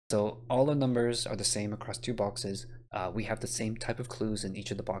So all the numbers are the same across two boxes. We have the same type of clues in each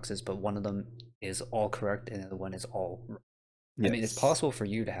of the boxes, but one of them is all correct and the other one is all wrong. I mean, it's Yes. possible for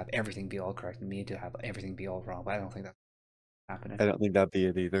you to have everything be all correct and me to have everything be all wrong, but I don't think that's happening. I don't think that'd be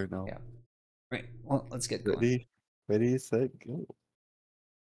it either, no. Yeah. Right. Well, let's get going. Ready? Ready, set, go.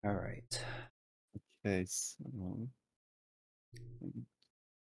 All right. Okay, so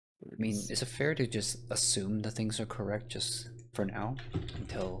I mean, is it fair to just assume the things are correct just for now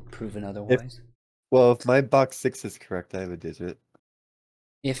until proven if otherwise? well, if my box 6 is correct, I have a digit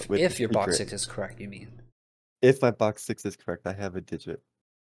with the If your box secret. 6 is correct, you mean? If my box 6 is correct, I have a digit.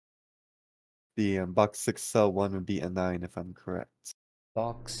 The box 6 cell 1 would be a 9 if I'm correct.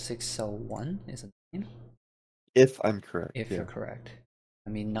 Box 6 cell 1 is a 9? If I'm correct, If you're yeah. correct. I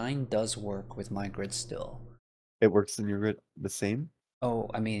mean, 9 does work with my grid still. It works in your grid the same? Oh,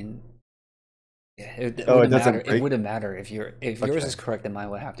 I mean, yeah, it Oh, it wouldn't matter. doesn't It break? wouldn't matter if yours is Okay. correct, then mine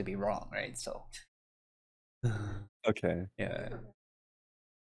would have to be wrong, right? So, Okay. yeah.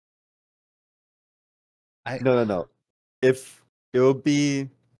 I No. If it will be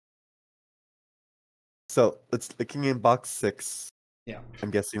so it's looking in box 6. yeah.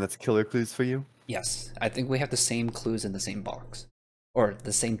 I'm guessing that's killer clues for you. Yes, I think we have the same clues in the same box, or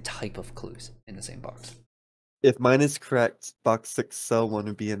the same type of clues in the same box. If mine is correct, box 6 cell 1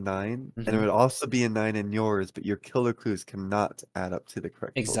 would be a 9, and it Mhm. would also be a 9 in yours, but your killer clues cannot add up to the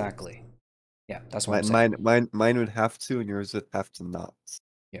correct totals. Exactly. Yeah, that's what I'm Mine, saying. mine would have to, and yours would have to not.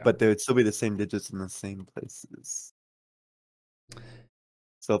 Yeah. But they would still be the same digits in the same places.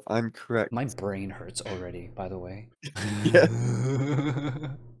 So if I'm correct, My brain hurts already, by the way.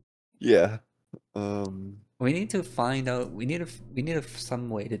 yeah, yeah. We need to find out. We need some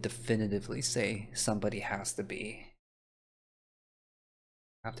way to definitively say somebody has to be.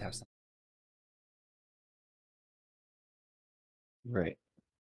 Have to have some. Right.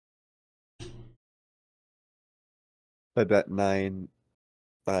 But that 9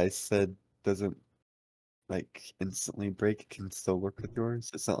 that I said doesn't like instantly break, it can still work with yours.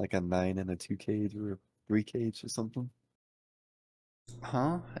 It's not like a 9 and a 2 cage or a 3 cage or something.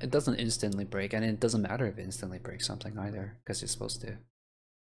 Huh? It doesn't instantly break, and it doesn't matter if it instantly breaks something either, because it's supposed to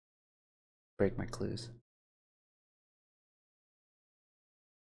break my clues.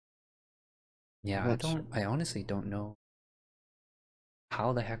 I'm Yeah, not sure. I honestly don't know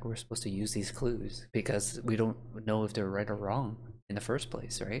how the heck we're supposed to use these clues because we don't know if they're right or wrong in the first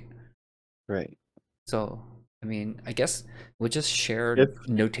place, right? Right. So, I mean, I guess we'll just share If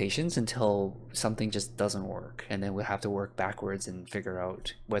notations until something just doesn't work, and then we'll have to work backwards and figure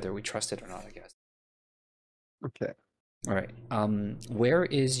out whether we trust it or not, I guess. okay. All right. Where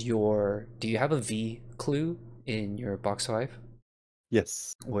is your, do you have a V clue in your box 5?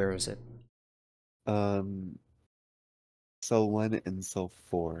 Yes. Where is it? Um cell 1 and cell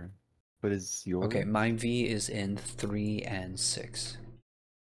 4. What is Okay, your my V is in 3 and 6.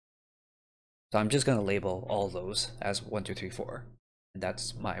 So I'm just gonna label all those as 1, 2, 3, 4. And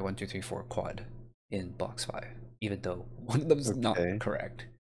that's my 1, 2, 3, 4 quad in box 5, even though one of them is not okay. correct.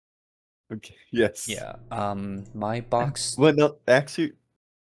 Okay. Yes. Yeah. My box, Well no, actually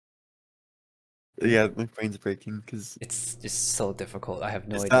yeah, my brain's breaking because it's just so difficult. I have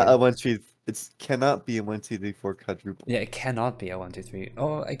no it's not idea. a 1 2 it cannot be a 1 2 3 4 quadruple. Yeah, it cannot be a 1, 2, 3.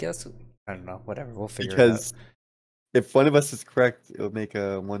 Oh, I guess I don't know. Whatever. We'll figure it out. Because if one of us is correct, it'll make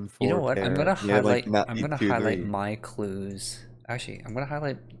a 1 You know 4 what? pair. The other one cannot I'm be gonna 2 highlight 3. my clues. Actually, I'm gonna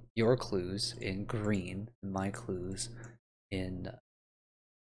highlight your clues in green, and my clues in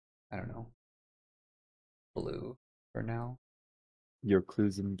I don't know, blue for now. Your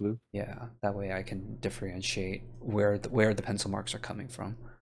clues in blue. Yeah, that way I can differentiate where the pencil marks are coming from.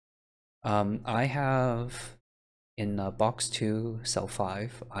 I have in box 2, cell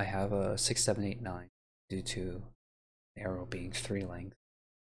 5, I have a 6, 7, 8, 9 due to the arrow being 3 length.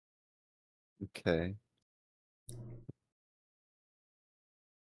 Okay.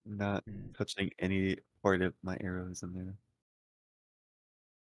 Not Mm. touching any part of my arrows in there.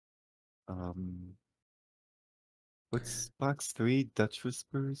 What's box 3? Dutch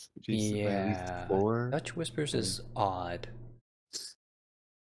Whispers? Adjacent by at least Yeah, 4? Dutch Whispers Okay. is odd.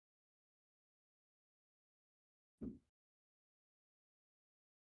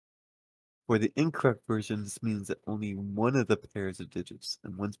 For the incorrect version, this means that only one of the pairs of digits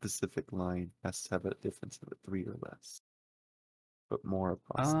in one specific line has to have a difference of 3 or less, but more are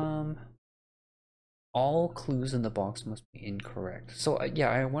possible. All clues in the box must be incorrect. So yeah,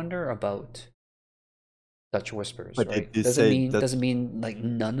 I wonder about Dutch Whispers, But right? did you say Does it Dutch? mean like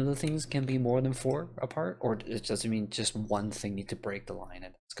none of the things can be more than 4 apart, or does it mean just one thing need to break the line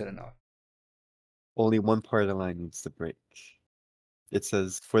and that's good enough? Only one part of the line needs to break. it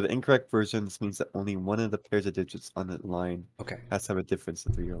says for the incorrect version, this means that only one of the pairs of digits on the line Okay. has to have a difference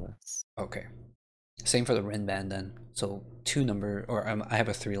of 3 or less. Okay. Same for the rin band then. So I have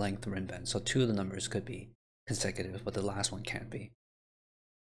a 3-length rin band, so 2 of the numbers could be consecutive, but the last one can't be.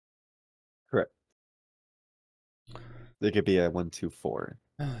 Correct. They could be a 1, 2, 4.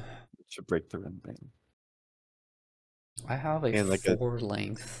 It should break the rim band. I have a And like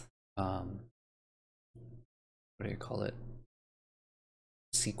 4-length, what do you call it?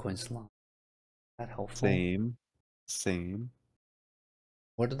 Sequence line. Is that helpful? Same.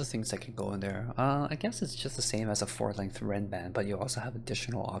 What are the things that can go in there? I guess it's just the same as a 4-length rin band, but you also have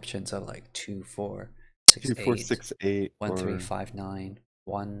additional options of like 2, 4, 6, 2, 4, 8, 6, 8, 1, 3, or 5, 9,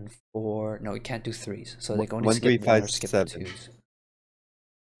 1, 4. No, you can't do threes, so they can only 1, 3, skip 1 or 5, skip the 7. 2s.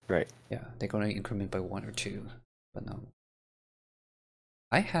 Right. Yeah, they can only increment by 1 or 2, but no.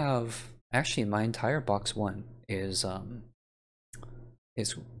 I have actually my entire box 1 is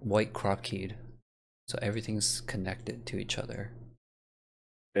white crop keyed, so everything's connected to each other.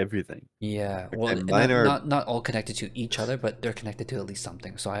 Everything. Yeah, Okay, well, mine are not all connected to each other, but they're connected to at least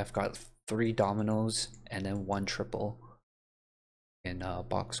something. So I've got 3 dominoes and then 1 triple in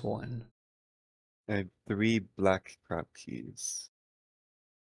box 1. I have 3 black crop keys.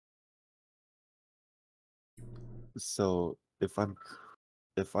 So if I'm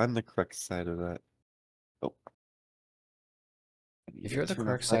the correct side of that, oh, I need If to you're the turn off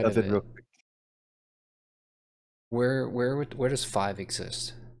correct my side of oven it, real quick. where does 5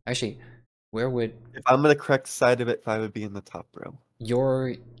 exist? Actually, where would If I'm the correct side of it, 5 would be in the top row.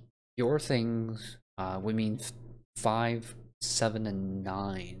 your things would mean 5, 7, and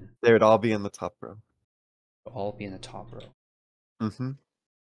 9 They would all be in the top row. would all be in the top row, Mm-hmm.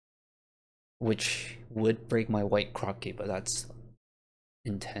 which would break my white crop key, but that's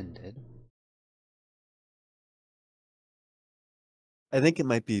intended. I think it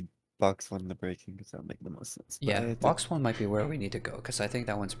might be box 1 the breaking because that would make the most sense. But Yeah, box 1 might be where we need to go because I think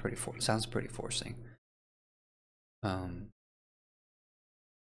that one's sounds pretty forcing.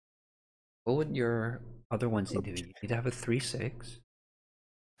 What would your other ones need to be? You need to have a 3, 6.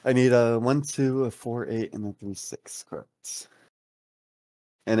 I need a 1, 2, a 4, 8, and a 3, 6, correct.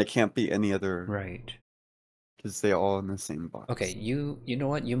 And it can't be any other Right. because they're all in the same box. Okay, you know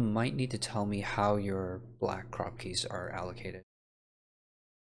what? You might need to tell me how your black crop keys are allocated.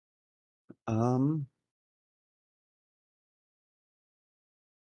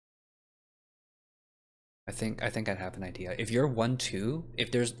 I think I'd have an idea. If you're 1, 2,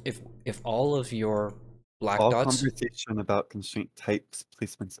 if all of your black All dots, conversation about constraint types,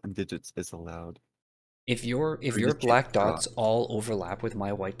 placements, and digits is allowed. if Or you your just can't black draw. dots all overlap with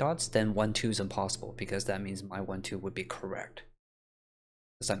my white dots, then 1, 2 is impossible because that means my 1, 2 would be correct.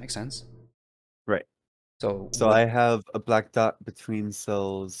 Does that make sense? Right. So So I have a black dot between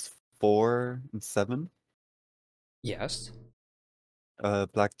cells 4 and 7. yes, A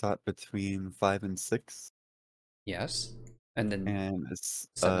black dot between 5 and 6. yes, and then And it's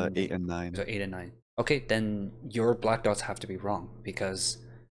 7, 8 8. and 9. So 8 and 9. Okay, then your black dots have to be wrong because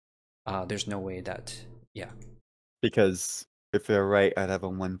there's no way that, yeah. Because if they're right, I'd have a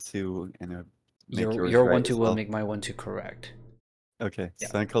 1, 2, and it would make yours Your right 1, 2 as will well. make my 1, 2 correct. Okay, Yeah.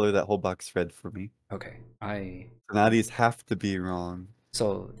 so I color that whole box red for me. Okay, So now these have to be wrong.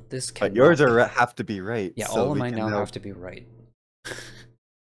 so this But cannot yours be. have to be right. Yeah, So all of we mine can now know. have to be right.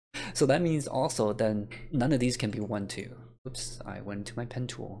 So that means also then none of these can be 1, 2. Oops, I went into my pen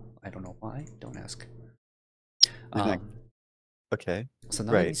tool. I don't know why. Don't ask. Okay. So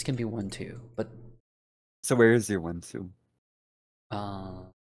none of Right. these can be 1, 2. But So where is your 1, 2?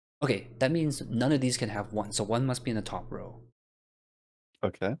 okay, that means none of these can have 1. So 1 must be in the top row.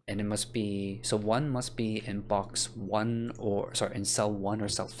 Okay. And it must be, so 1 must be in box 1 or, sorry, in cell 1 or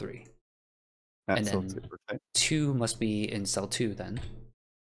cell 3. And Cell then 2. Okay. 2 must be in cell 2 then.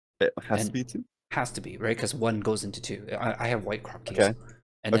 It has to And be 2? has to be, right? Because 1 goes into 2. I have white crop keys. Okay.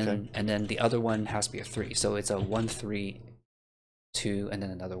 And Okay. then the other one has to be a 3. So it's a 1, 3, 2, and then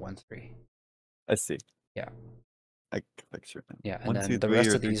another 1, 3. I see. Yeah. I can picture it now. Yeah, and 1, then 2, the 3 rest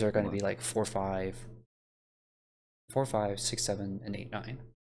or of 3, these are 2, going to 1. be like 4, 5, 6, 7, and 8, 9.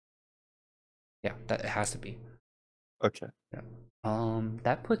 Yeah, that it has to be. Okay. Yeah.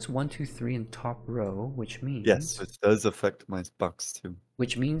 That puts 1, 2, 3 in top row, which means Yes, which does affect my box 2.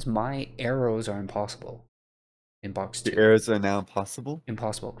 which means my arrows are impossible in box 2. The arrows are now impossible.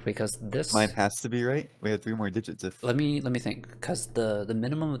 Impossible because this. Mine has to be right. We have 3 more digits. If Let me think, because the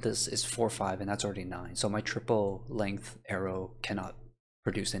minimum of this is 4, 5, and that's already 9. So my triple length arrow cannot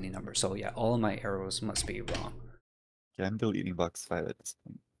produce any number. So yeah, all of my arrows must be wrong. okay, I'm deleting box 5 at this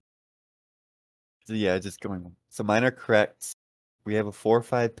point. So yeah, just going. So mine are correct. We have a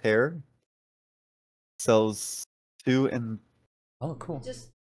 4-5 pair. Sells 2 and Oh, cool.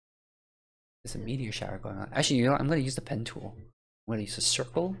 There's a meteor shower going on. Actually, you know what? I'm going to use the pen tool. I'm going to use a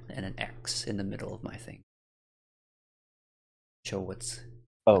circle and an X in the middle of my thing. Show what's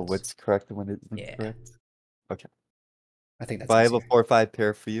what's correct and what isn't yeah. correct. Okay. I think that's If I have easier. a 4-5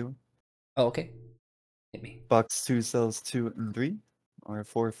 pair for you. Oh, okay. Hit me. Box 2 sells 2 and 3, or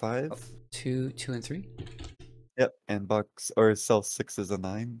 4-5. Oh, 2, 2, and 3. Yep, and box or sells 6 is a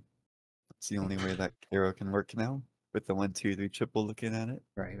 9. It's the only way that arrow can work now, with the 1, 2, 3 triple looking at it.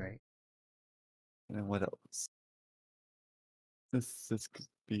 Right, right. And then what else? This could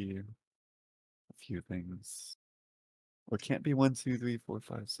be a few things. Or it can't be 1, 2, 3, 4,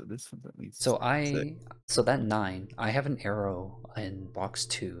 5. So this one's at least So 6. so that 9, I have an arrow in box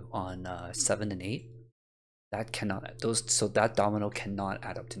 2 on 7 and 8. That cannot so that domino cannot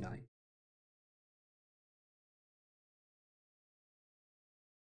add up to 9.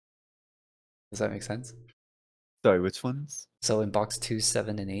 Does that make sense? Sorry, which ones? So in box 2,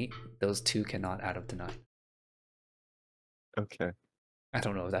 7, and 8, those two cannot add up to 9. Okay. I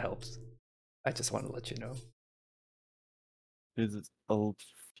don't know if that helps. I just want to let you know. There's a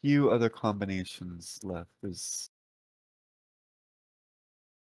few other combinations left. There's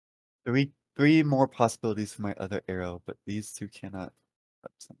three more possibilities for my other arrow, but these two cannot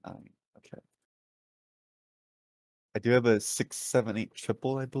up to 9. Okay. I do have a 6, 7, 8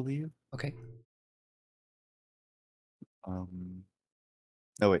 triple, I believe. Okay.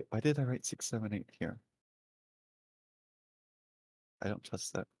 No wait, why did I write 6, 7, 8 here? I don't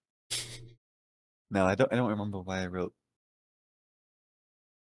trust that. No, I don't remember why I wrote.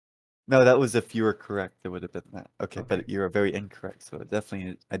 No, that was if you were correct, it would have been that. Okay, Okay. but you're very incorrect, so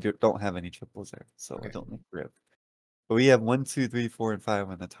definitely I don't have any triples there, so Okay. I don't think we're. But we have 1, 2, 3, 4, and 5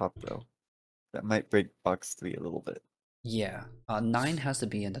 on the top row. That might break box 3 a little bit. Yeah. 9 has to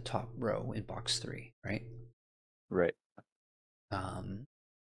be in the top row in box 3, right? Right. Um.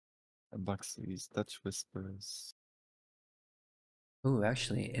 And box 3's Dutch Whispers. Ooh,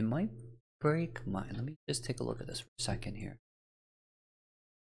 actually, it might break mine. Let me just take a look at this for a second here.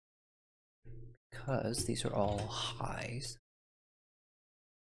 Because these are all highs.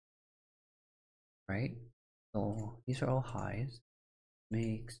 Right? So these are all highs.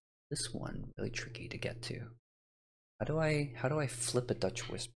 Makes this one really tricky to get to. How do I flip a Dutch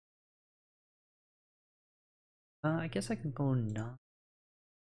Whisper? I guess I can go 9,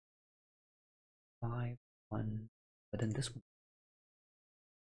 5, 1, but then this one.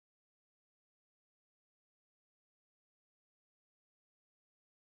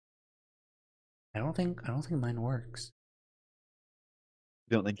 I don't think mine works.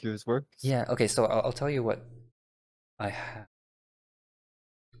 You don't think yours works? Yeah, okay, so I'll tell you what I have.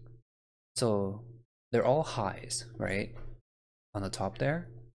 So they're all highs, right? On the top there.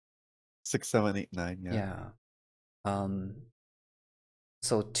 6, 7, 8, 9, yeah. Yeah.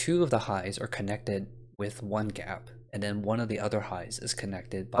 So 2 of the highs are connected with one gap, and then one of the other highs is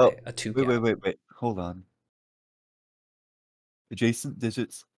connected by a 2 wait, gap. wait. Hold on. Adjacent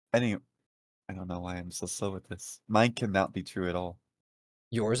digits. I don't know why I'm so slow with this. Mine cannot be true at all.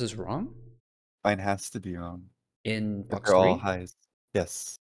 Yours is wrong Mine has to be wrong. in If box they're all 3? highs.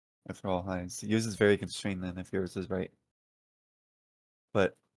 Yes. If they're all highs. Yours is very constrained then if yours is right.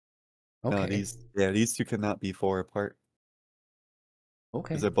 But no, Okay. these two cannot be 4 apart. Because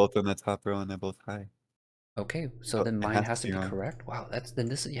Okay. they're both on the top row and they're both high. Okay. So So then it mine has has to to be be wrong. correct. Wow, then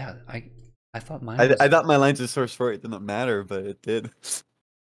this is yeah, I thought mine I was thought my lines were so short it didn't matter, but it did.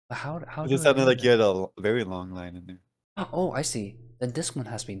 how It do just I sounded know like you then? had a very long line in there. Oh, I see. Then this one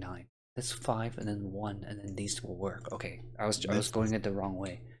has to be 9. This 5 and then 1 and then these will work. Okay. I was Missed. going it the wrong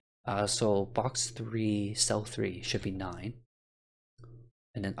way. So box 3, cell 3 should be 9.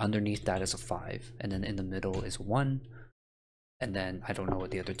 And then underneath that is a 5, and then in the middle is 1, and then I don't know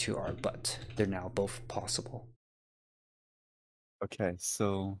what the other 2 are, but they're now both possible. Okay,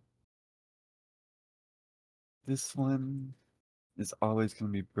 so this one is always going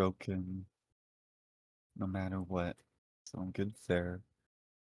to be broken no matter what. So I'm good there.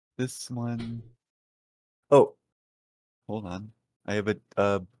 This one, oh, hold on. I have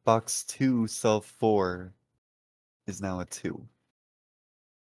a box 2 cell 4 is now a 2.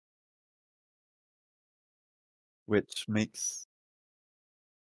 Which makes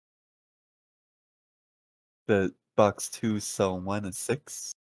the box 2 cell 1 a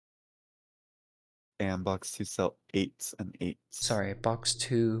 6. And box 2 cell 8 an 8. Sorry, box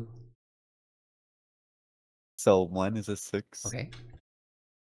 2. Cell 1 is a 6. Okay.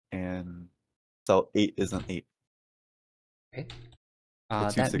 And cell 8 is an 8. Okay. So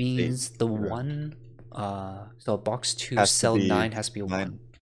 2, That 6, 8. means the 0. 1 So box 2, Has to cell be 9 has to be a 9. 1.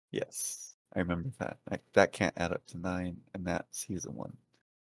 Yes, I remember that. Like, that can't add up to 9, and that's he's a 1.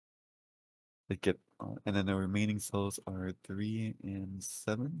 They get, and then the remaining cells are 3 and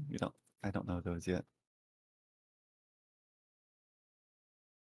 7. I don't know those yet.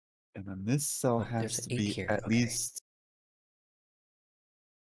 And then this cell Oh, there's has an to 8 be here. at Okay. least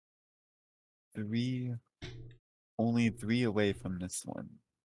 3, only 3 away from this one.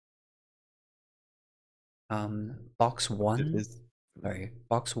 Box It 1, is 3. sorry,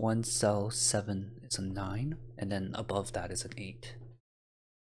 box 1, cell 7 is a 9, and then above that is an 8.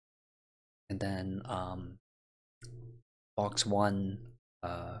 And then, box 1,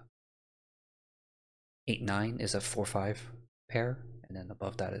 8, 9 is a 4, 5 pair, and then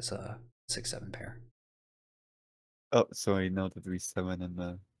above that is a 6, 7 pair. Oh, so I know the 3, 7 in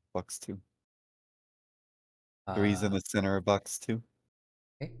the box 2. 3's in the center of box 2,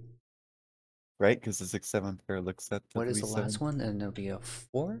 Okay. right? Because the 6, 7 pair looks at the What is 3, the last 7. one? And it'll be a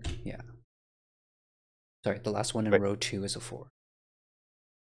 4? Yeah. Sorry, the last one in Right. row 2 is a 4.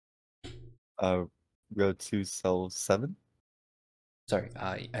 Uh, row 2, cell 7? Sorry,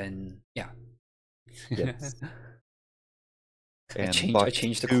 and yeah. Yes. I And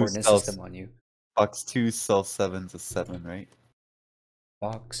changed the coordinate system on you. box 2, cell 7's a 7, right?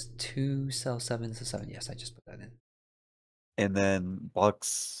 Box 2, cell 7 is a 7. Yes, I just put that in. And then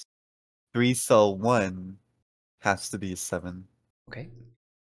box 3, cell 1 has to be a 7. Okay.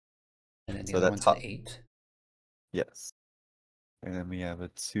 And then the So other that one's an top, 8. yes. And then we have a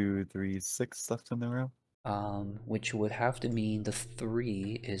 2, 3, 6 left in the row. Which would have to mean the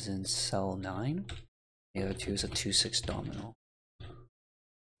 3 is in cell 9. The other 2 is a 2, 6 domino.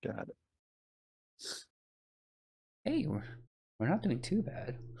 Got it. Hey, we're not doing too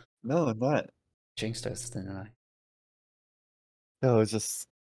bad. No, I'm not. Jinxed us, didn't I? No, it's just,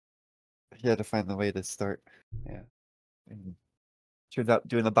 you had to find the way to start. Yeah. And turns out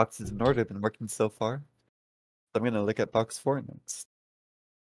doing the boxes in order has been working so far. So I'm going to look at box 4 next.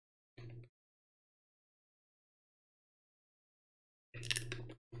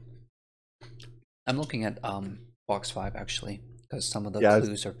 I'm looking at box 5 actually, because some of the Yeah,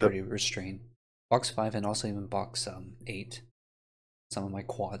 clues are pretty restrained. Box 5 and also even box 8. Some of my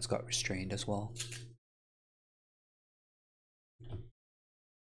quads got restrained as well.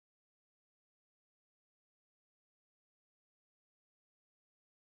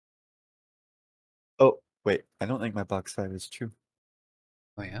 oh, wait, I don't think my box 5 is true.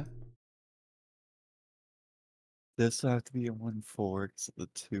 Oh yeah? This will have to be a 1, 4 because of the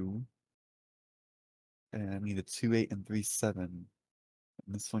 2. And I need a 2, 8, and 3, 7.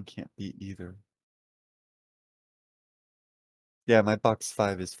 And this one can't be either. Yeah, my box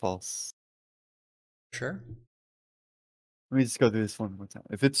 5 is false. Sure. Let me just go through this one more time.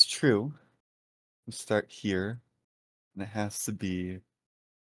 If it's true, we start here, and it has to be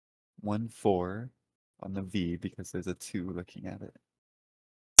 1, 4 on the V because there's a 2 looking at it.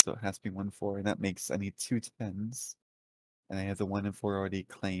 So it has to be 1, 4, and that makes, I need 2 10s. And I have the 1 and 4 already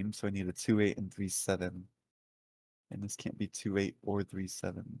claimed, so I need a 2, 8, and 3, 7. And this can't be 2, 8, or 3,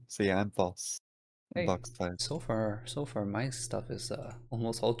 7. So yeah, I'm false in Hey, box 5. so far my stuff is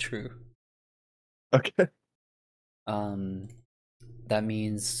almost all true. Okay. Um, that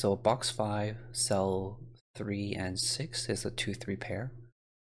means so box 5, cell 3 and 6 is a 2, 3 pair.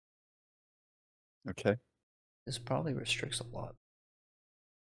 Okay. This probably restricts a lot.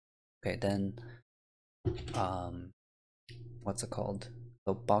 Okay, then what's it called?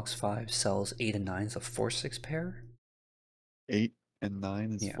 So box 5 cells 8 and 9 is a 4, 6 pair. 8 and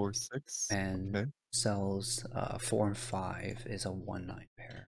 9 is Yeah. 4, 6. And Okay. cells 4 and 5 is a 1, 9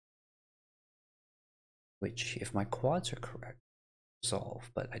 pair. Which, if my quads are correct,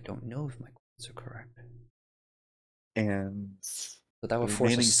 solve, but I don't know if my quads are correct. And So that the would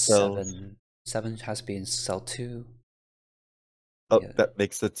force a remaining cells. 7. 7 has to be in cell 2. Oh, Yeah. that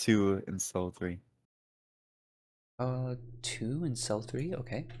makes a 2 in cell 3. 2 in cell 3?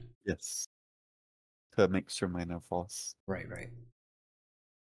 Okay. Yes. To make sure mine are false. Right, right.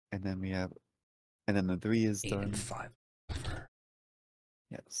 And then we have, and then the 3 is 8 and done. 5.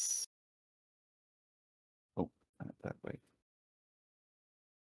 Yes. Oh, not that way.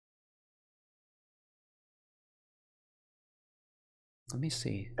 Let me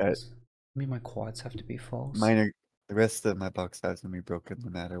see. Uh, My quads have to be false. Mine are, the rest of my box has gonna be broken no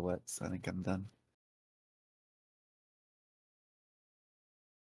matter what, so I think I'm done.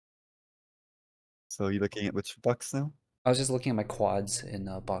 So you looking at which box now? I was just looking at my quads in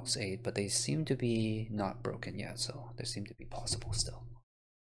box 8, but they seem to be not broken yet, so they seem to be possible still.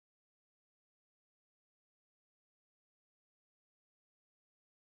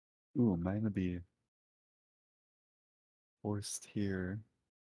 Ooh, mine would be Forced here.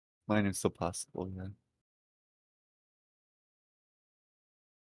 Mine is still possible, yeah.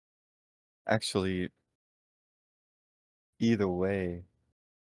 Actually, either way,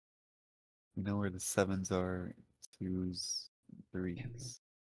 you know where the sevens are, twos, threes.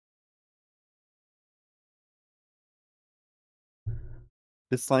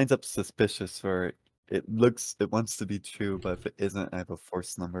 This lines up suspicious where it wants to be true, but if it isn't, I have a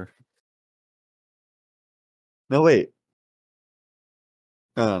forced number. No, wait.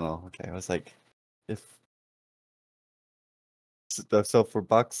 No. Okay, I was like, if so for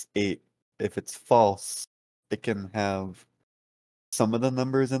box 8, if it's false, it can have some of the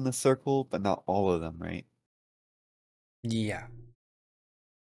numbers in the circle, but not all of them, right? Yeah.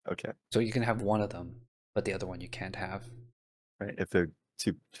 Okay, So you can have one of them, but the other one you can't have. right. If there are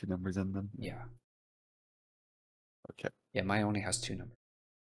two numbers in them. Yeah. Okay. Yeah, mine only has two numbers.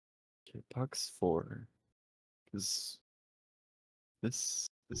 Okay, box 4. Because this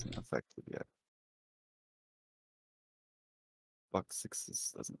isn't affected yet. Box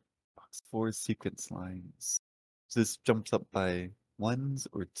 6 doesn't. Box 4 sequence lines. So this jumps up by ones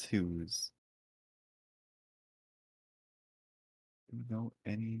or twos. Do you know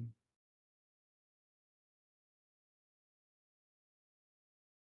any?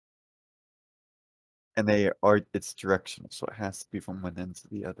 And it's directional, so it has to be from one end to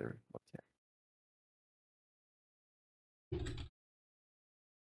the other. Okay.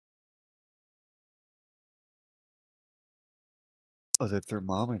 Oh, the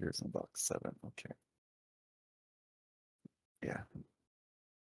thermometers in box 7. Okay. Yeah.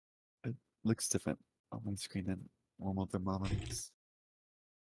 It looks different on my screen than normal thermometers.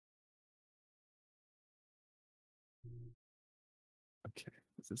 Okay.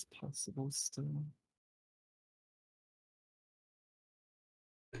 Is this possible still?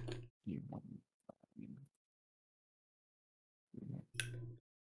 You want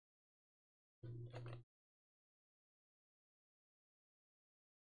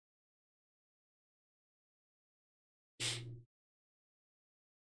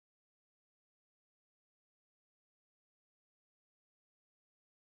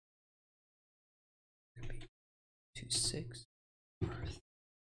Could be 2, 6, or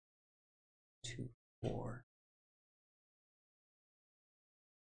 2, 4.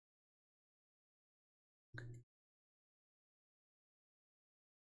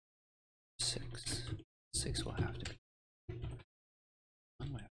 Six. 6 will have to be.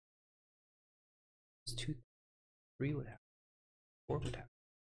 1 would have. It's 2, 3 would have. 4 would have.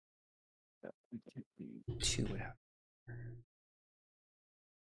 that? It can't be. 2 would have.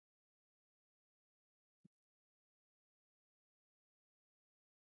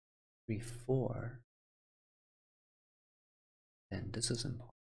 3, 4. Then this is impossible.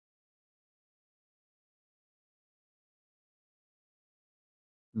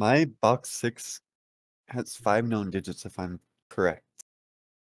 My box 6 has 5 known digits if I'm correct.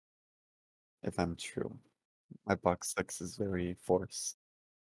 If I'm true. My box 6 is very forced.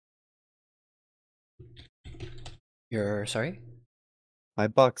 You're sorry? My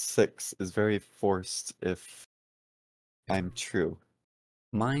box 6 is very forced if I'm true.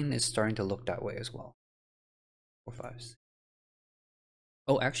 Mine is starting to look that way as well. 4, 5, 6.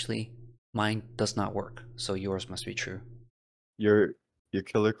 Oh, actually, mine does not work, so yours must be true. Your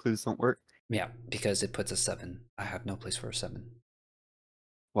killer clues don't work? Yeah, because it puts a 7. I have no place for a 7.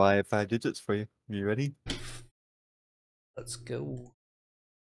 Well, I have 5 digits for you. Are you ready? Let's go.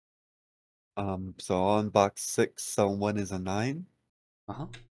 So on box 6, cell 1 is a 9. Uh-huh.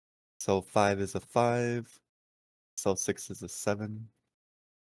 Cell 5 is a 5. Cell 6 is a 7.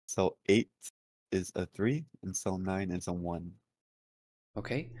 Cell 8 is a 3. And cell 9 is a 1.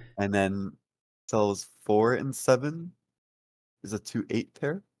 Okay. And then cells 4 and 7 is a 2-8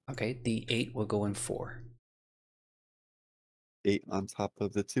 pair. Okay, the 8 will go in 4. 8 on top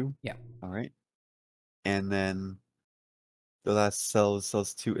of the 2. Yeah. All right. And then the last cells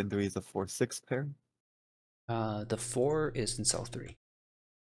 2 and 3 is a 4-6 pair. The 4 is in cell 3.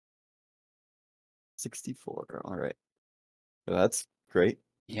 64. All right. So that's great.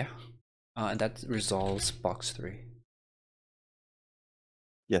 Yeah. And that resolves box 3.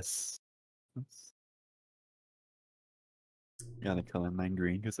 Yes. Oops. Gotta color mine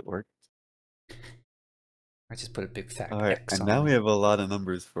green because it worked. I just put a big fat All right. X And on now it. we have a lot of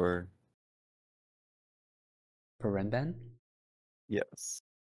numbers for For Renban? yes.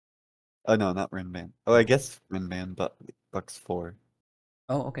 Oh no, not Rinban. Oh, I guess Rinban, but box 4.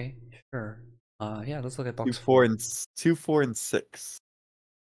 Oh, okay. Sure. Yeah, let's look at 2, box 4, 4. and 2, 4, and 6.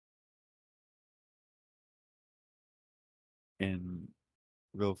 In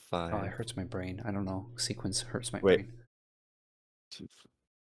row Oh, it 5. hurts my brain. I don't know. Sequence hurts my Wait, brain.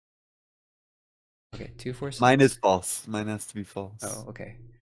 Okay, 246. Mine is false. Mine has to be false. Oh, okay.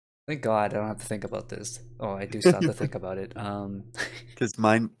 Thank God I don't have to think about this. Oh, I do still have to think about it. Because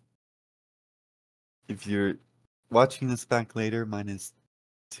mine, if you're watching this back later, mine is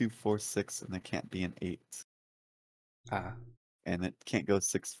 246, and it can't be an 8. Ah. And it can't go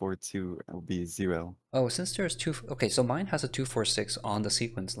 642. It will be a 0. Oh, since there's two. Okay, so mine has a 246 on the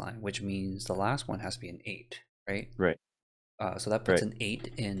sequence line, which means the last one has to be an 8, right? Right. So that puts Right. an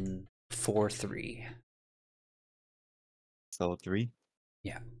 8 in 4-3. Cell 3.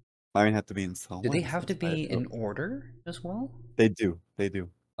 Yeah. Mine have to be in cell Do they 1 have to since I be in order as well? They do. They do.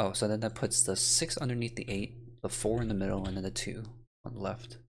 Oh, so then that puts the 6 underneath the 8, the 4 in the middle, and then the 2 on the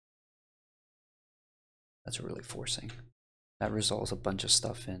left. That's really forcing. That resolves a bunch of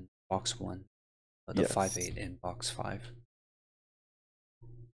stuff in box 1, the Yes. 5-8 in box 5.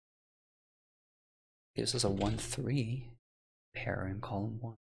 Gives us a 1-3 pair in column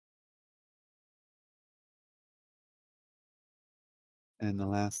 1. And the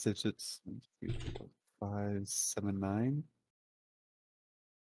last digits 5, 7, 9.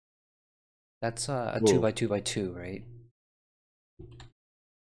 That's a Whoa. 2x2x2, right?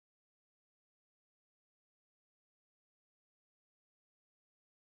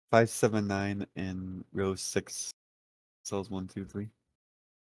 Five, 7, 9 in row 6. Cells 1, 2, 3.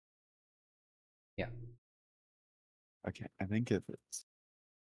 Yeah. Okay, I think if it's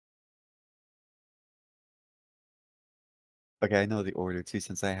okay, I know the order too,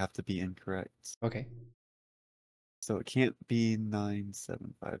 since I have to be incorrect. Okay. So it can't be 9,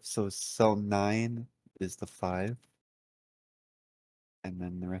 7, 5. So cell 9 is the 5. And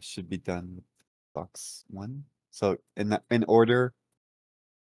then the rest should be done with box 1. So in order,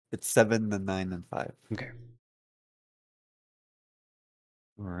 it's 7, then 9, then 5. Okay.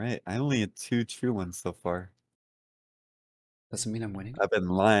 Alright, I only had 2 true ones so far. Doesn't mean I'm winning. I've been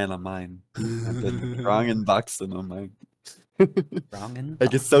lying on mine. I've been wrong in Boxn on mine. Wrong in I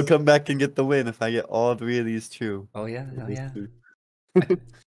can still box. come back and get the win if I get all 3 of these true. Oh yeah, oh yeah. Two.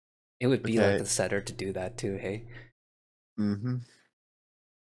 It would be like Okay. the setter to do that too, hey? Mm-hmm.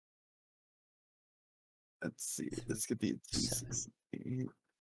 Let's see. This could be 2, 7. 6, 8.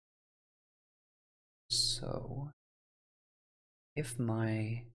 So, if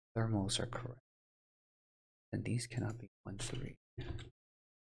my thermals are correct, then these cannot be 1-3.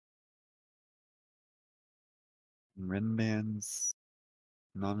 Renbands,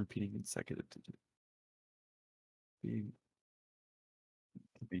 non-repeating consecutive digit.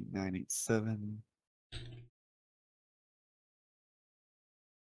 Could be 9, 8, 7.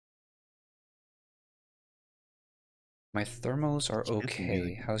 My thermals are Chances be like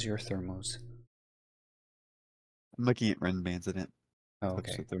okay. How's your thermals? I'm looking at Renbands. I didn't Oh, touch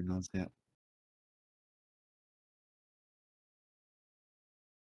okay. the thermals yet.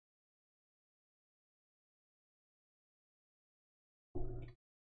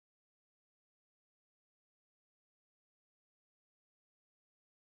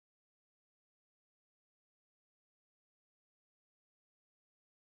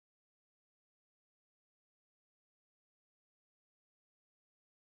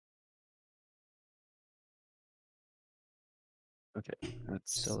 Okay,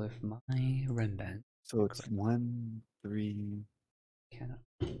 that's So if my Renban so it's correct, 1, 3, cannot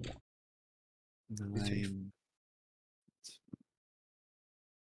 3. 9.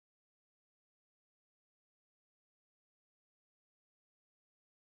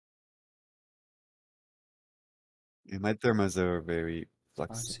 Yeah, my thermos are very 5,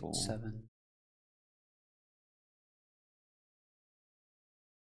 6, flexible. 7.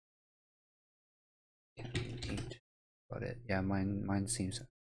 Can't be an 8. Got it. Yeah, mine seems.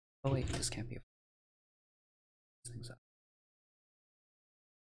 Oh wait, this can't be. Things up.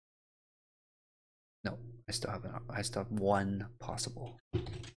 No, I still have one possible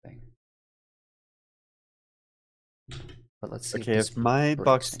thing. But let's see if Okay, this if my breaks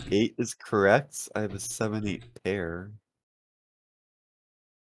box any. 8 is correct, I have a 7, 8 pair.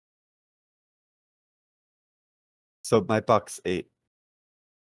 So my box 8.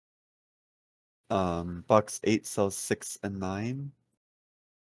 Box 8 sells 6 and 9.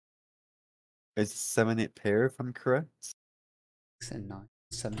 Is 7, 8 pair if I'm correct? 6 and 9.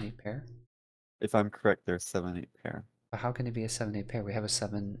 7, 8 pair? If I'm correct, there's 7, 8 pair. But how can it be a 7, 8 pair? We have a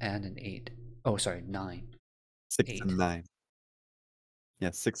 7 and an 8. Oh, sorry, 9. 6 8. and 9.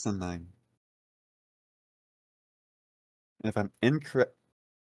 Yeah, 6 and 9. And if I'm incorrect,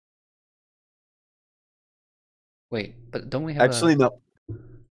 Wait, but don't we have actually a.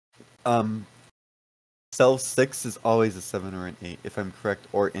 no. Cell 6 is always a 7 or an 8 if I'm correct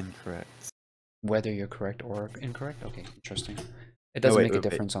or incorrect. Whether you're correct or incorrect? Okay, interesting. It No, doesn't wait, make a wait, wait.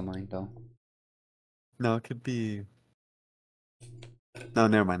 difference on mine though. No, it could be. No,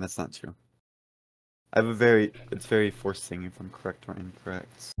 never mind. That's not true. I have a very. It's very forcing if I'm correct or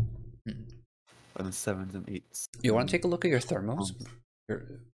incorrect. Mm. On the sevens and eights. You want to take a look at your thermos?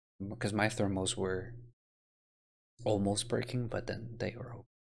 Um, Because my thermos were almost breaking, but then they were open.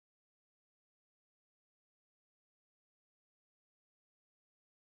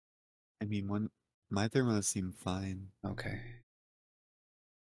 I mean, my thermos seem fine. Okay.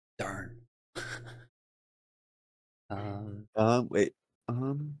 Darn. Wait.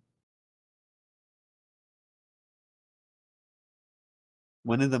 Um,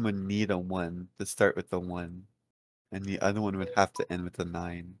 one of them would need a one to start with the one, and the other one would have to end with a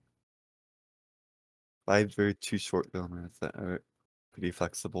 9. Five very two short thermos that are pretty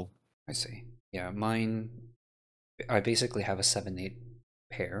flexible. I see. Yeah, mine. I basically have a 7-8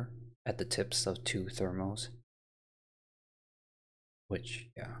 pair at the tips of 2 thermos, which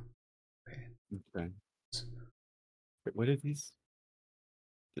yeah. Okay. Okay. Wait, what are these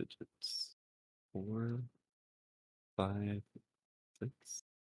digits? 4, 5, 6.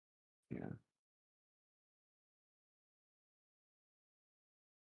 Yeah.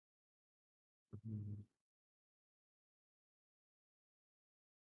 Mhm.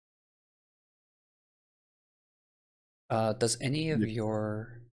 Does any of Yeah,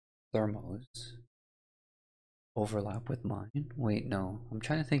 your thermos overlap with mine? Wait, no. I'm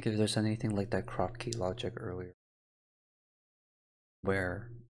trying to think if there's anything like that crop key logic earlier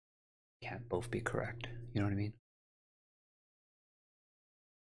where can't both be correct. You know what I mean?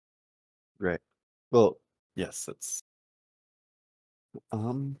 right. Well, yes, that's I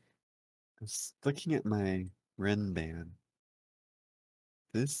was looking at my Ren band.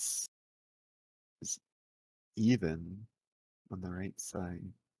 This is even on the right side.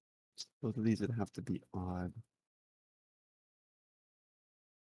 Both of these would have to be odd.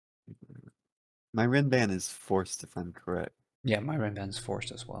 My Ren band is forced if I'm correct. Yeah, my Renban's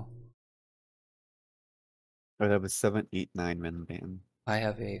forced as well. Or that was 7, 8, 9 Ren band. I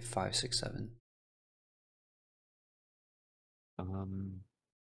have a 5, 6, 7. Um,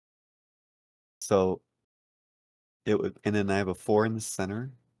 so it would, and then I have a 4 in the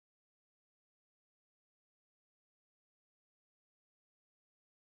center.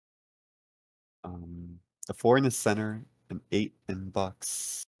 A 4 in the center, an 8 in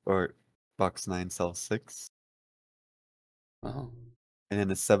box 9 cell 6, Oh. and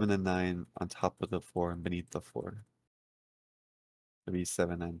then a 7 and 9 on top of the 4 and beneath the 4. It'd be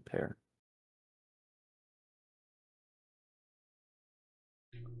 7, 9 pair.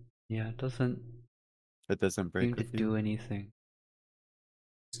 Yeah, it doesn't It doesn't seem break to with you. do anything.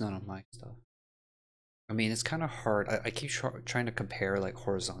 It's not on my stuff. I mean, it's kind of hard. I keep trying to compare like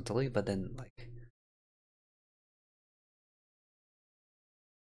horizontally, but then like,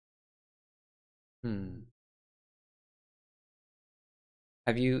 hmm.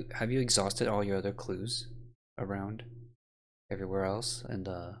 Have you exhausted all your other clues around everywhere else and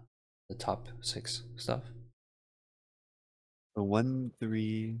the top 6 stuff? A 1,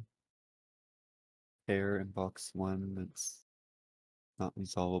 3 pair in box 1 that's not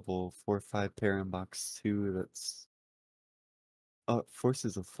resolvable. 4, 5 pair in box 2 that's it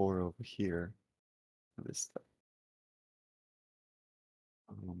forces a 4 over here. This stuff.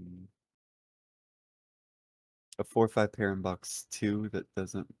 Um, a 4, 5 pair in box 2 that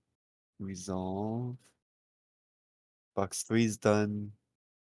doesn't resolve. Box 3's done.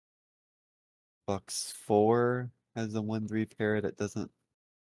 Box 4 has a 1, 3 pair that doesn't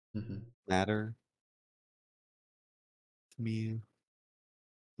Mm-hmm. matter to me.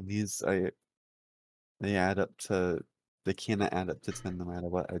 And these they add up to they cannot add up to 10 no matter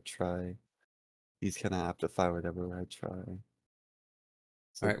what I try. These cannot add up to 5 whatever I try. All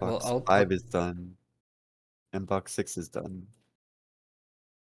So right. Well, box I'll 5 is done, and box 6 is done.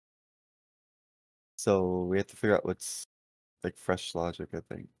 So we have to figure out what's like fresh logic, I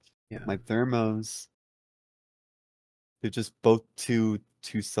think. yeah. My thermos, they're just both two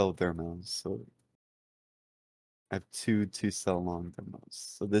cell thermos. So I have two cell long thermos.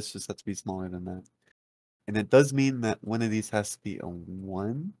 So this just has to be smaller than that. And it does mean that one of these has to be a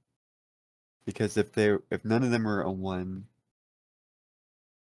 1. Because if none of them are a 1,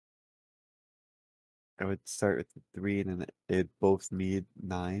 I would start with the 3 and then it both need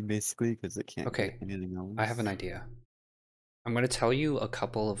 9 basically because it can't get Okay. anything I have an else. idea. I'm going to tell you a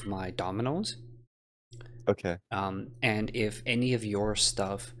couple of my dominoes. Okay. And if any of your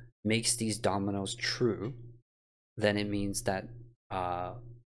stuff makes these dominoes true, then it means that uh,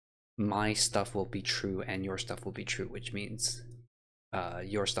 my stuff will be true and your stuff will be true, which means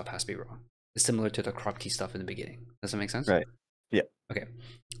your stuff has to be wrong. It's similar to the crop key stuff in the beginning. Does that make sense? Right. Yeah. Okay.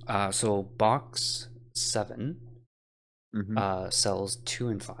 So box 7 Mm-hmm. sells 2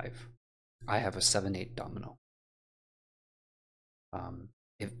 and 5. I have a 7-8 domino. Um,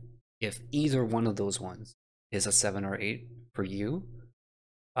 if either one of those ones is a 7 or 8 for you,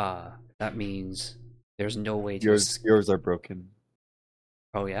 that means there's no way to Yours are broken.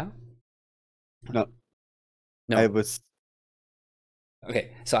 Oh yeah? No, I No. was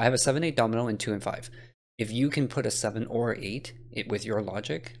Okay, so I have a 7-8 domino and 2 and 5. If you can put a 7 or 8 with your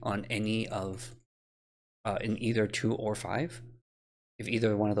logic on any of in either 2 or 5, if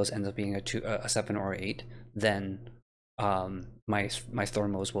either one of those ends up being a 7 or 8, then my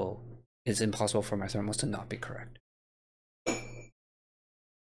thermos will it's impossible for my thermos to not be correct.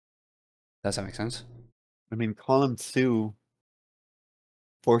 Does that make sense? I mean, column 2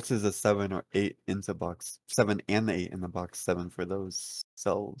 forces a 7 or 8 into box 7 and the 8 in the box 7 for those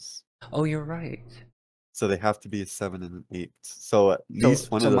cells. Oh, you're right. So they have to be a 7 and an 8. So at So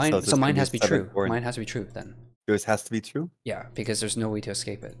least one of those cells is going mine to be a has to be 7 true. or an Mine has to be true then. yours has to be true? Yeah, because there's no way to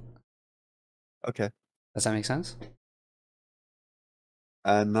escape it. Okay. Does that make sense?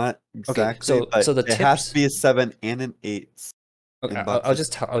 Not Okay, exactly, but so the it has to tips. be a 7 and an 8 Okay, in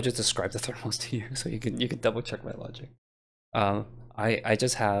boxes. I'll just describe the thermals to you so you can double check my logic. Um, I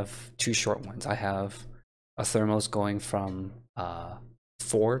just have two short ones. I have a thermos going from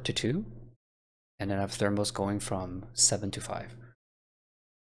 4 to 2, and then I have thermos going from 7 to 5.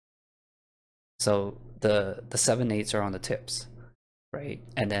 So the 7/8s are on the tips, right?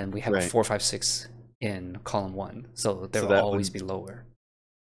 And then we have a Right. 4, 5, 6 in column 1, so there So will that always be one's lower.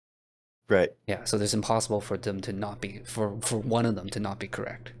 right. Yeah, so it's impossible for them to not be for one of them to not be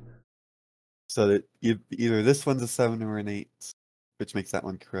correct. So that either this one's a 7 or an 8, which makes that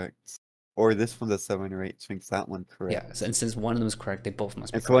one correct. Or this one's a 7 or 8, which makes that one correct. Yeah, and since one of them is correct, they both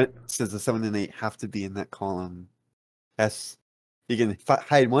must be And so what correct. says the 7 and 8 have to be in that column. S. You can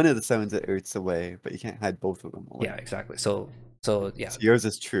hide one of the 7s or 8s away, but you can't hide both of them away. Yeah, exactly. Yeah, So yours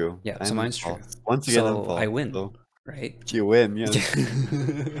is true. yeah. So I'm mine's true. false. Once again, I'm So I false. win, So right? you win, yes.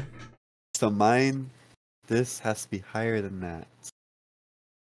 So mine, this has to be higher than that.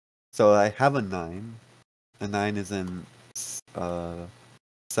 So I have a 9. A 9 is in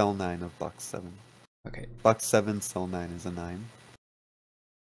cell 9 of box 7. Okay. Box 7, cell 9 is a 9.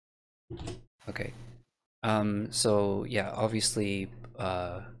 Okay. So yeah, obviously,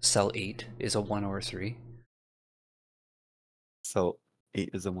 cell 8 is a 1 or a 3. So 8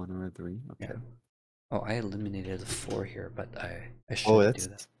 is a 1 or a 3. Okay. Yeah. Oh, I eliminated the 4 here, but I Oh, shouldn't do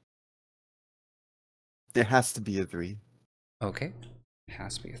that. it has to be a 3, Okay. It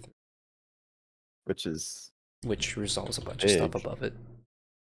has to be a 3, which is which resolves a bunch of stuff big. above it.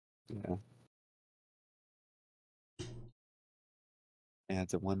 Yeah. And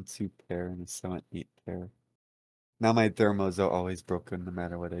it's a 1-2 pair and a 7-8 pair. Now my thermos are always broken no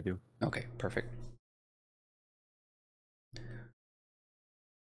matter what I do. Okay, perfect.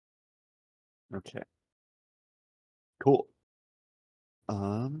 Okay. Cool.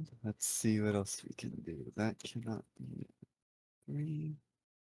 Let's see what else we can do. That cannot be 3.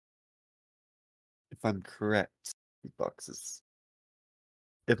 If I'm correct, boxes.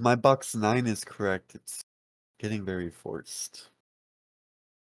 If my box 9 is correct, it's getting very forced.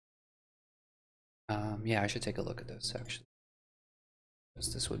 Yeah, I should take a look at this actually,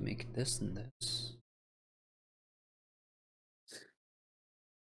 because this would make this and this.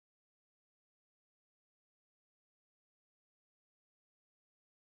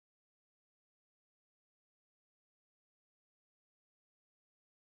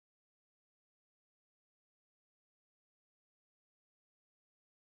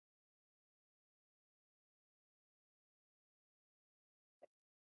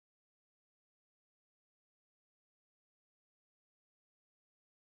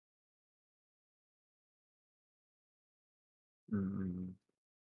 Mm.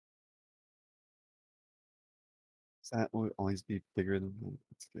 So that will always be bigger than that.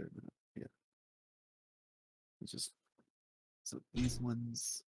 Let's get rid of that. Yeah. It's just so these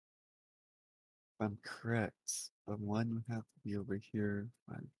ones, if I'm correct, the 1 would have to be over here.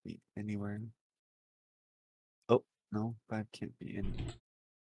 5 feet anywhere. Oh no, 5 can't be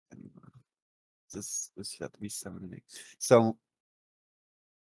anywhere. This should have to be 7 and 8. So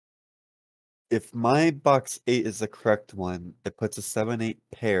if my box 8 is the correct one, it puts a 7-8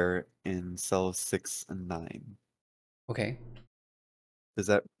 pair in cells 6 and 9. Okay. Does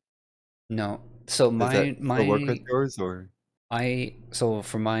that No. So still work with yours or? so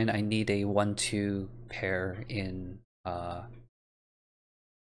for mine I need a 1-2 pair in 5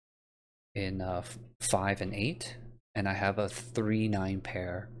 and 8, and I have a 3-9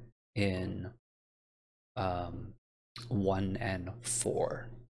 pair in 1 and 4.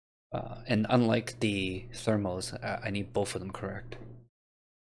 And unlike the thermals, I need both of them correct.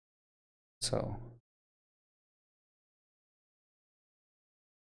 So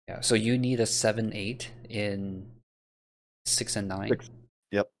yeah, so you need a 7, 8 in 6 and 9. 6.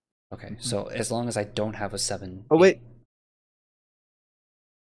 Yep. Okay, so as long as I don't have a 7, Oh, 8. wait.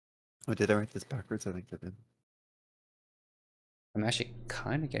 Oh, did I write this backwards? I think I did. I'm actually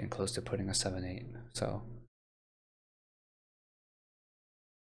kind of getting close to putting a 7, 8. So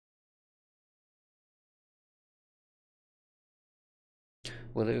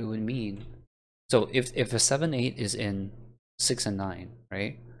what it would mean, so if a 7, 8 is in 6 and 9,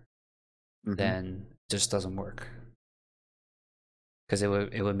 right? Then it just doesn't work. Because it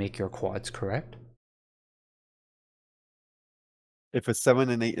would make your quads correct. If a 7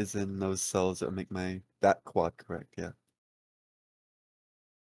 and 8 is in those cells, it would make that quad correct, yeah.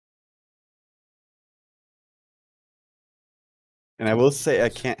 And I will say I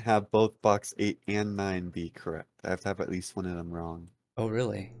can't have both box 8 and 9 be correct. I have to have at least one of them wrong. Oh,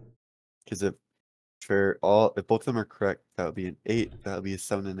 really? Because if both of them are correct, that would be an 8, that would be a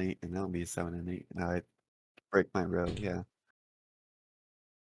 7 and 8, and that would be a 7 and 8. And I'd break my row, yeah.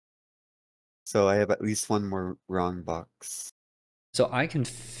 So I have at least one more wrong box. So I can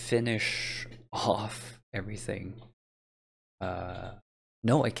finish off everything.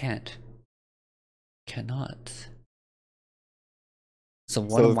 No, I can't. Cannot. So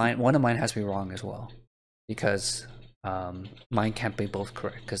one of mine has to be wrong as well, because mine can't be both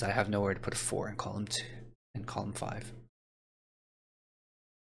correct because I have nowhere to put a 4 in column 2 and column 5.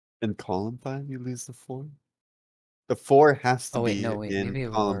 In column 5, you lose the 4? The 4 has to Oh wait, be no, wait, in maybe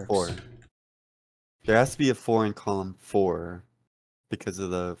it column works. 4. There has to be a 4 in column 4 because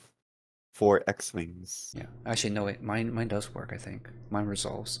of the 4 X-Wings. Yeah, actually, no, wait, mine does work. I think mine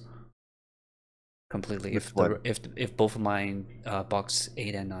resolves completely. Which one? If both of mine box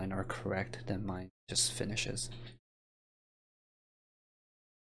 8 and 9 are correct, then mine just finishes.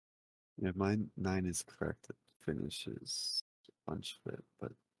 Yeah, mine 9 is correct. It finishes a bunch of it,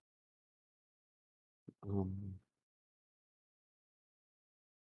 but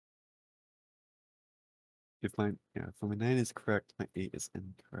if my 9 is correct, my 8 is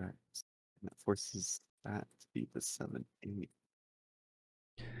incorrect. And that forces that to be the 7, 8.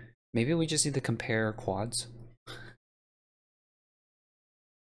 Maybe we just need to compare quads.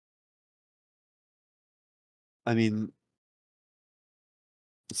 I mean,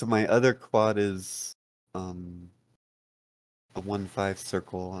 so my other quad is a 1-5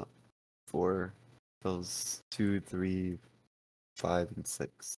 circle for those 2, 3, 5, and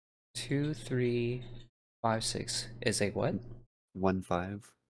 6. 2, 3, 5, 6 is a what? 1-5.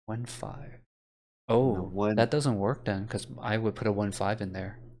 1, 5. And the Oh, 1, that doesn't work then, because I would put a 1, 5 in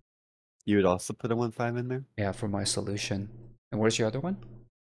there. you would also put a 1-5 in there? Yeah, for my solution. And where's your other one?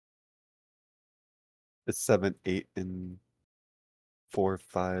 It's 7, 8, and 4,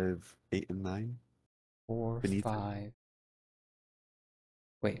 5, 8, and 9. 4, Beneath it. 5.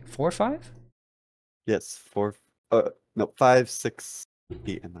 Wait, 4, 5? Yes, 4. No, 5, 6,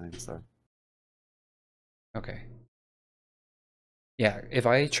 8, and 9. Sorry. Okay. Yeah, if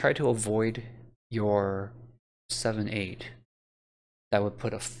I try to avoid your 7, 8, that would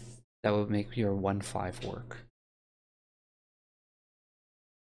that would make your 1, 5 work.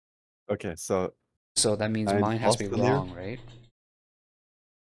 Okay, so So that means I'm mine has to be also here. wrong, right?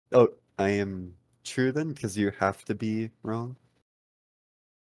 Oh, I am true then, because you have to be wrong.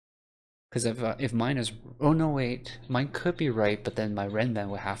 Because if mine is, oh no, wait, mine could be right, but then my Renban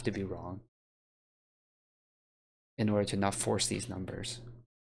would have to be wrong in order to not force these numbers.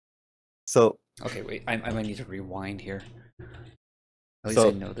 So Okay, wait, I might need to rewind here. At least So-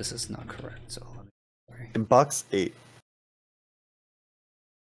 I know this is not correct. So sorry. in box 8,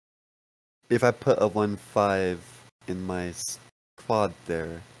 if I put a 1-5 in my quad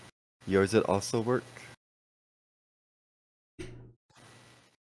there, yours would also work?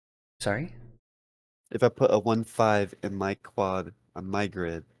 Sorry. If I put a 1-5 in my quad on my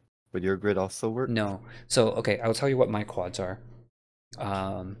grid, would your grid also work? No. So okay, I'll tell you what my quads are.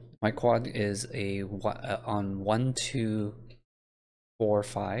 My quad is on 1, 2, 4,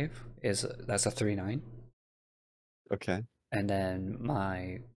 5 that's a 3, 9. Okay. And then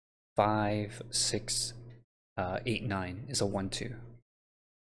my 5, 6, 8, 9 is a 1, 2.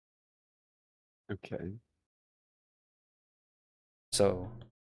 Okay. So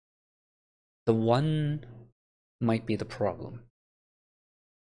the 1 might be the problem,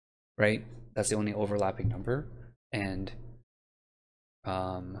 right? That's the only overlapping number. And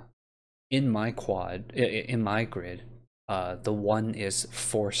in my quad, in my grid, the 1 is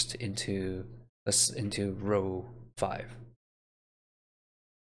forced into row 5.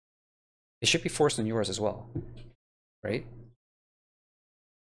 It should be forced on yours as well, right?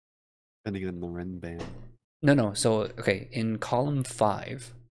 Depending on the Ren band. No. So, okay, in column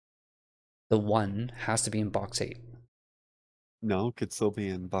 5, the 1 has to be in box 8. No, could still be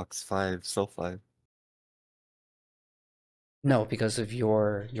in box 5, cell 5. No, because of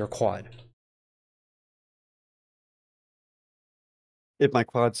your quad. If my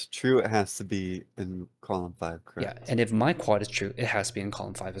quad's true, it has to be in column 5, Yeah, correct? and if my quad is true, it has to be in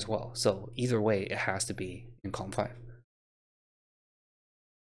column 5 as well. So either way, it has to be in column 5.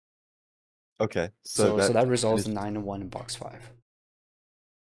 Okay, so So that that resolves the finishes. 9 and 1 in box 5.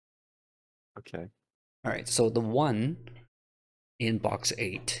 Okay. All right, so the 1 in box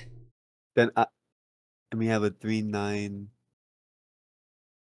 8. Then and we have a 3, 9.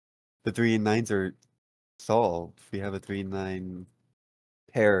 The 3 and 9s are solved. We have a 3, 9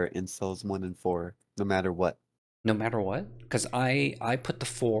 pair in cells 1 and 4, no matter what. No matter what? Because I put the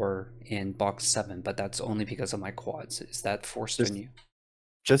 4 in box 7, but that's only because of my quads. Is that forced on you?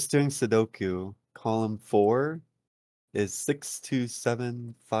 Just doing Sudoku, column 4 is 6, 2,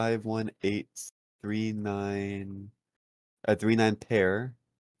 7, 5, 1, 8, 3, 9, a 3, 9 pair,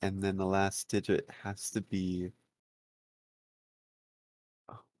 and then the last digit has to be,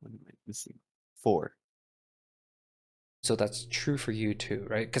 oh, what am I missing? 4. So that's true for you too,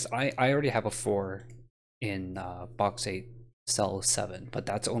 right? Because I already have a 4 in box 8, cell 7, but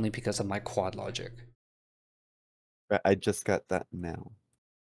that's only because of my quad logic. Right, I just got that now.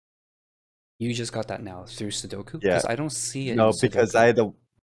 You just got that now through Sudoku? Yeah. Because I don't see it in No, because Sudoku. I had a.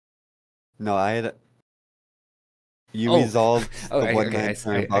 No, I had. You Oh, resolved the okay, 1, okay, 9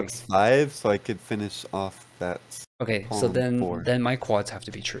 pair in box 5, so I could finish off that okay. So column 4. then my quads have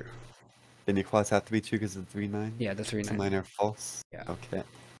to be true. And your quads have to be true because of the 3, 9? Yeah, the 3 So 9. mine are false? Yeah. Okay.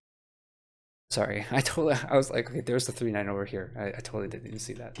 Sorry, I was like, okay, there's the 3 9 over here. I totally didn't even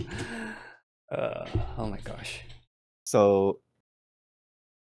see that. Oh my gosh. So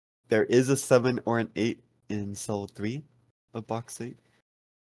there is a 7 or an 8 in cell 3 of box 8.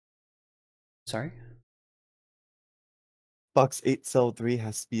 Sorry? Box 8, cell 3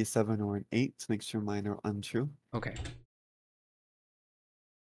 has to be a 7 or an 8 to make sure mine are untrue. Okay.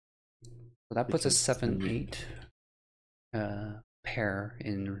 So that puts a Because 7 8 pair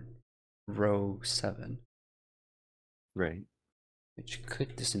in row 7, right. which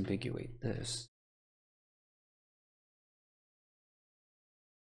could disambiguate this.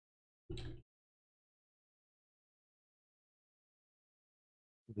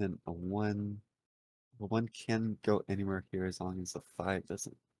 And then a 1. The 1 can go anywhere here as long as the 5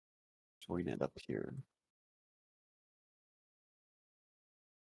 doesn't join it up here.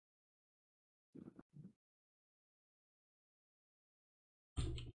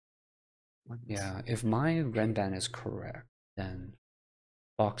 Yeah, if my Renban is correct, then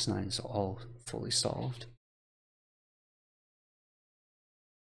box 9 is all fully solved.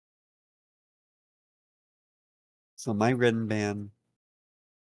 So my red band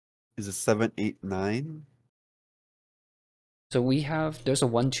is a 7, 8, 9. So there's a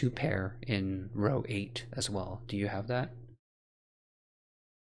 1 2 pair in row 8 as well. Do you have that?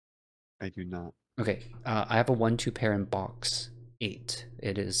 I do not. Okay, I have a 1 2 pair in box 8.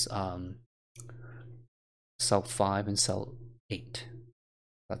 It is cell 5 and cell 8.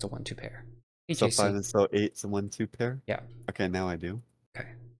 That's a 1 2 pair. Hey, So 5 JC. and so 8 is a 1, 2 pair? Yeah. Okay, now I do. Okay.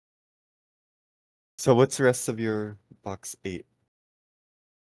 So what's the rest of your box 8?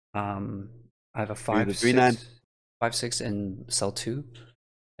 I have a You have 5 the 3, 9. 6 5 6 in cell 2,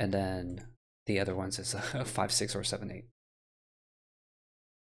 and then the other ones is a 5 6 or 7 8.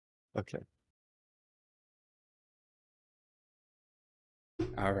 Okay.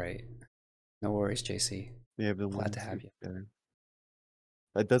 All right. No worries, JC. We have the Glad 1, to 2 have you. pair.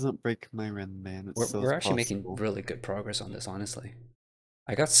 That doesn't break my red band. It's still We're actually making possible. really good progress on this, honestly.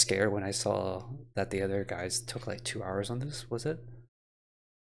 I got scared when I saw that the other guys took like 2 hours on this, was it?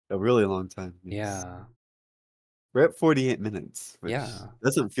 A really long time. Yes. Yeah. We're at 48 minutes, which Yeah.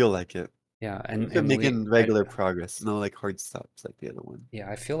 doesn't feel like it. Yeah, We've and been making I regular progress. No like hard stops like the other one. yeah,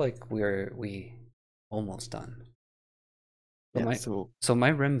 I feel like we almost done. So Yeah,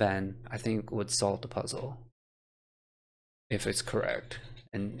 my Rimban, I think, would solve the puzzle if it's correct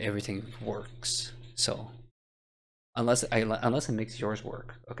and everything works. So unless it makes yours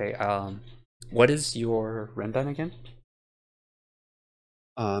work. Okay, what is your Rimban again?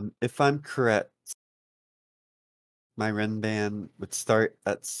 if I'm correct, my Renban would start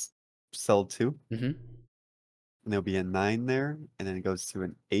at cell 2, Mm-hmm. and there'll be a 9 there, and then it goes to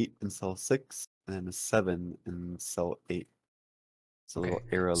an 8 in cell 6, and then a 7 in cell 8. It's a Okay. little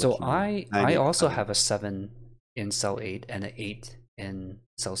arrow So looking there. 9, I 8, also 7. have a 7 in cell 8 and an 8 in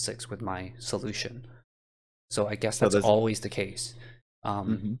cell 6 with my solution. So I guess So that's that's always the case.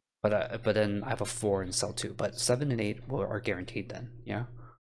 mhm. But then I have a 4 in cell 2. But 7 and 8 are guaranteed then, yeah?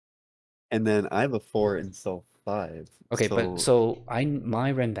 And then I have a 4 in cell 5. Okay, but So so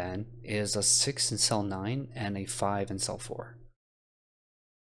my Renban is a 6 in cell 9 and a 5 in cell 4.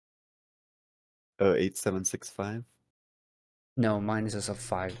 8765. No, mine is just a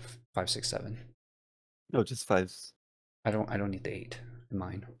 5, 5, 6, 7. No, just 5s. I don't need the 8 in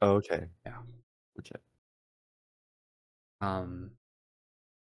mine. Oh, okay. Yeah. Okay.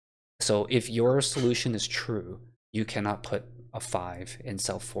 So if your solution is true, you cannot put a 5 in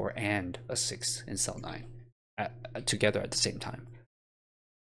cell 4 and a 6 in cell 9 together at the same time.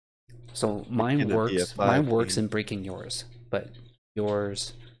 So It mine cannot be a works. Mine 5 works and in breaking yours, but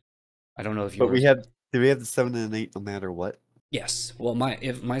yours, I don't know if but we yours. have do we have the 7 and 8 no matter what? Yes. Well,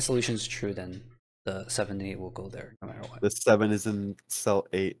 if my solution is true, then the 7 and 8 will go there no matter what. The 7 is in cell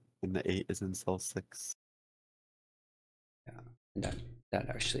 8 and the 8 is in cell 6. Yeah, and that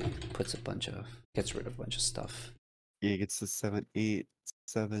actually gets rid of a bunch of stuff. Yeah, it gets the 7, 8,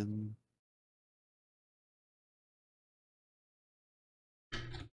 7.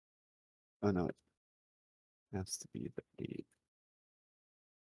 Oh no, it has to be the 8.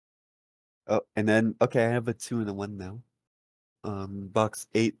 Oh, and then okay, I have a 2 and a 1 now. Box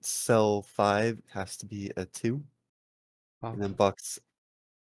 8 cell 5 has to be a 2. Oh, And then box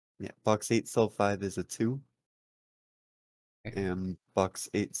 8 cell 5 is a 2. okay. And box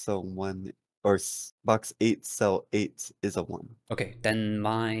 8 cell 1 or box 8 cell 8 is a 1. Okay, then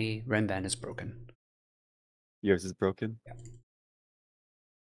my Renban is broken. Yours is broken? Yeah.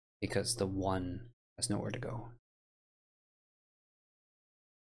 Because the 1 has nowhere to go.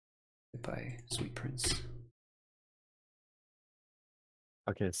 Goodbye, sweet prince.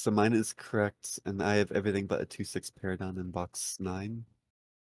 Okay, so mine is correct, and I have everything but a 2-6 Pairdoku in box 9.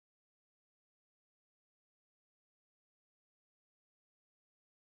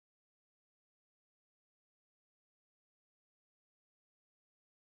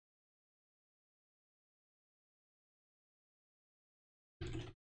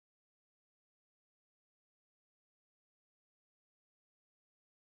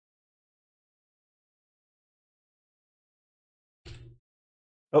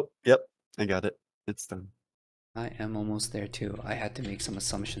 Oh, yep, I got it. It's done. I am almost there too. I had to make some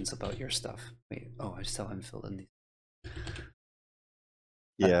assumptions about your stuff. Wait, oh, I still haven't filled in these.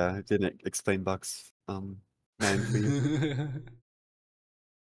 Yeah, I didn't explain box 9 for you.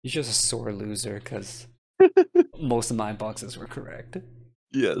 You're just a sore loser because most of my boxes were correct.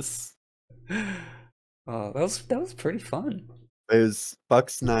 Yes. Oh, that was pretty fun. It was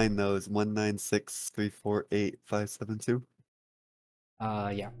box 9 though, is 196348572.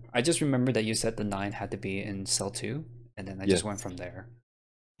 Yeah. I just remembered that you said the 9 had to be in cell 2, and then I Yeah. just went from there.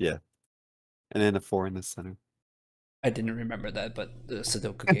 Yeah. And then a 4 in the center. I didn't remember that, but the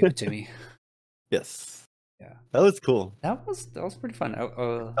Sudoku gave it to me. Yes. Yeah. That was cool. That was pretty fun. It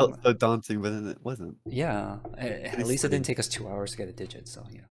felt so daunting, but then it wasn't. Yeah. At Pretty least it steady. didn't take us 2 hours to get a digit, so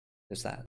yeah. There's that.